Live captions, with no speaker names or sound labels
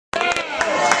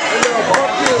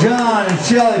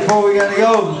Shelly before we gotta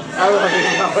go.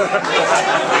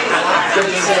 Good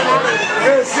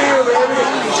to see you, baby.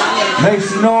 Make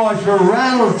some noise for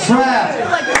Rattle Trap.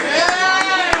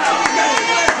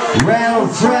 Rattle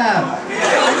Trap.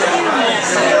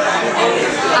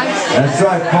 That's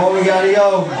right, Paul, we gotta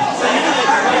go.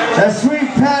 That's sweet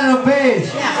paddle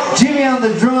bass. Jimmy on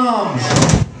the drums.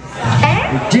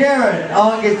 Garrett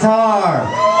on guitar.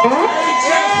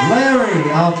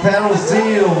 Larry on pedal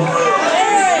steel.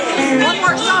 One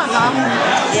more song, huh?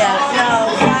 Yeah,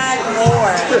 no, 5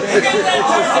 more.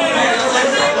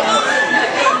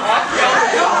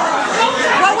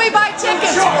 What we buy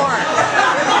tickets for?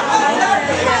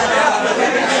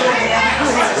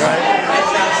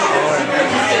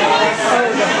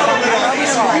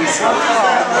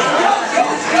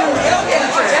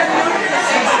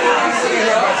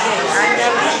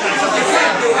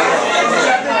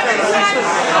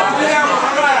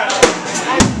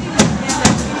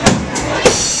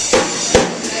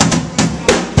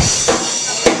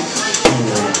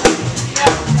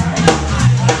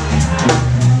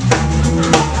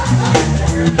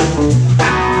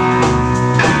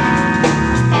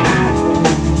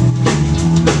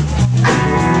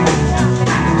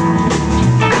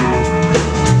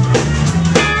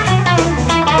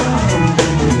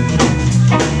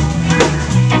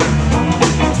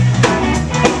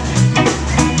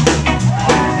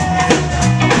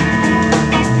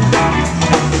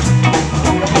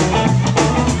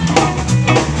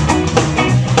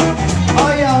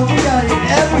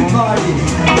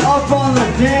 Up on the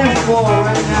dance floor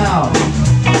right now.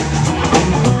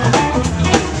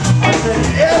 I said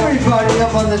everybody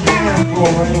up on the dance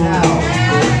floor right now.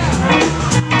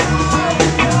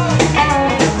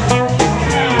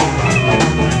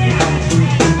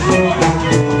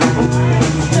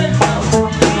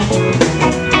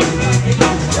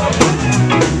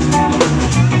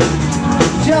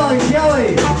 Kelly,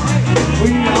 we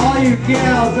need all you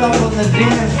gals up on the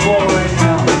dance floor right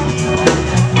now.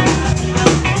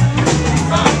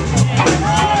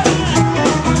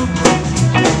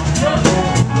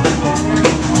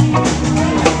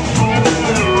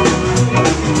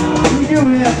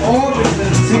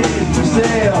 Orbitsuns for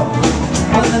sale.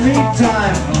 But in the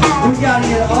meantime, we gotta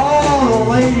get all the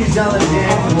ladies on the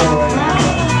dance floor right now.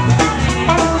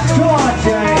 Come on,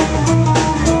 Jane.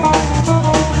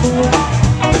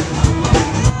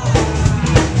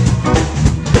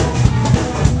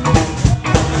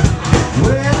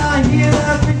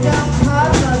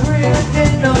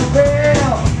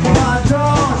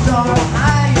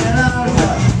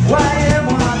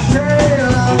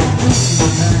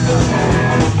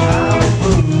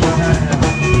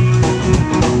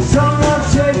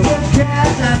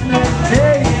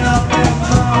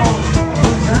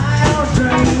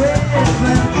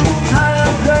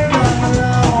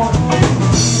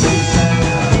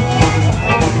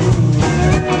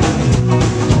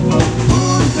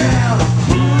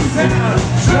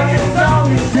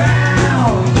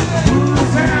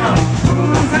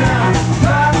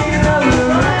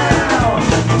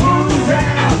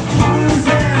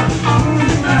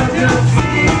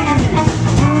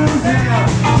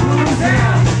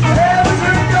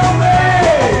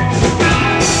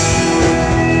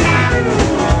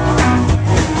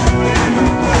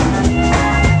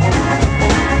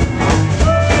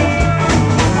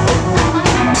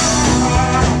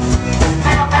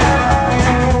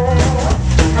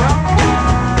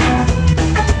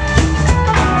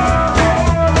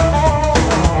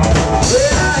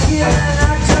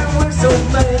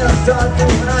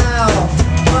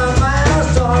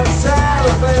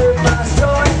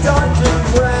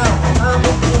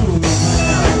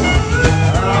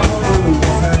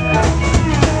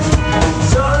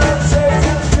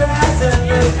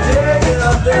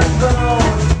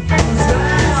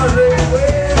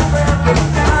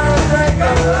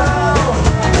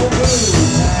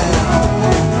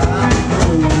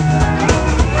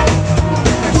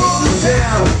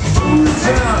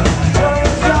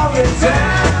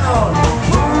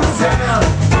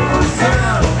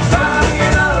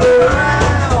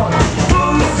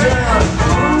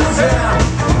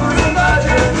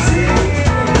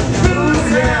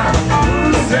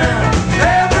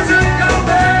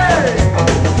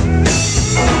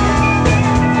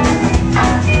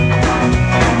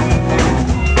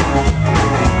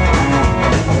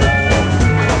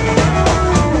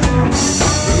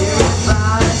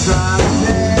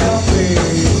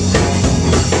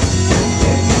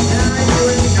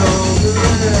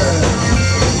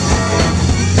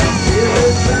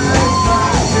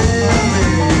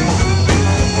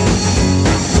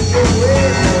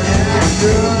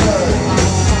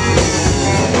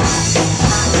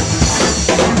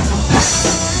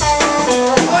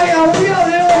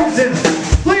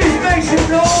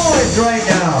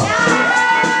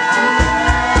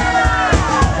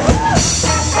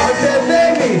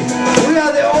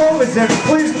 Orbitsuns,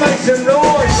 please make some noise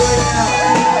right now.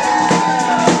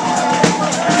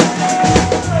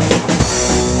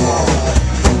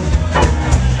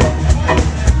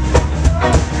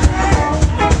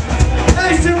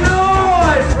 Make some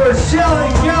noise for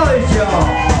Shelly Kelly, y'all.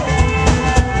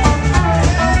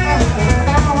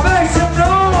 Make some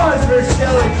noise for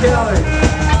Shelly Kelly.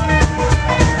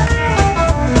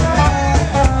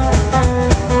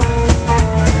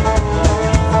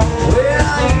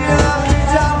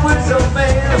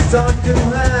 Start to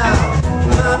growl.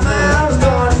 My mouth's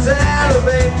gonna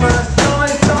salivate, my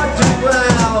stomach start to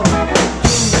growl.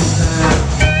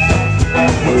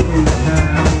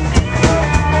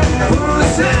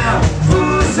 Boozehound,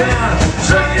 boozehound,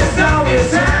 show yourself your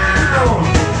sound.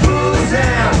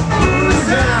 Boozehound,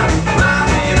 boozehound, mind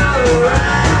me another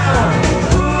round.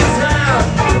 Boozehound,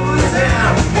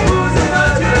 boozehound, boozing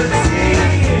up to the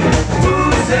scene.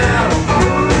 Boozehound,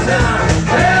 boozehound,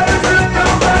 everything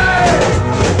over.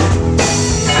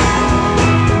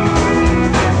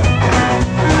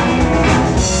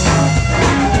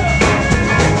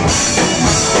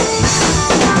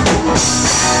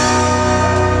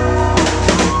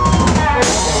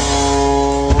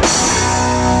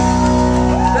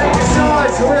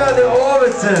 We are the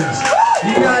Orbitsuns.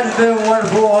 You guys have been a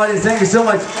wonderful audience. Thank you so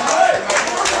much.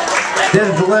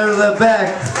 Dennis Valera left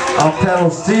back on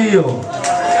pedal steel.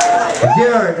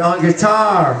 Garrett on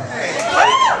guitar.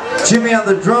 Jimmy on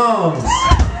the drums.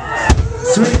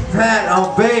 Sweet Pat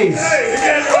on bass.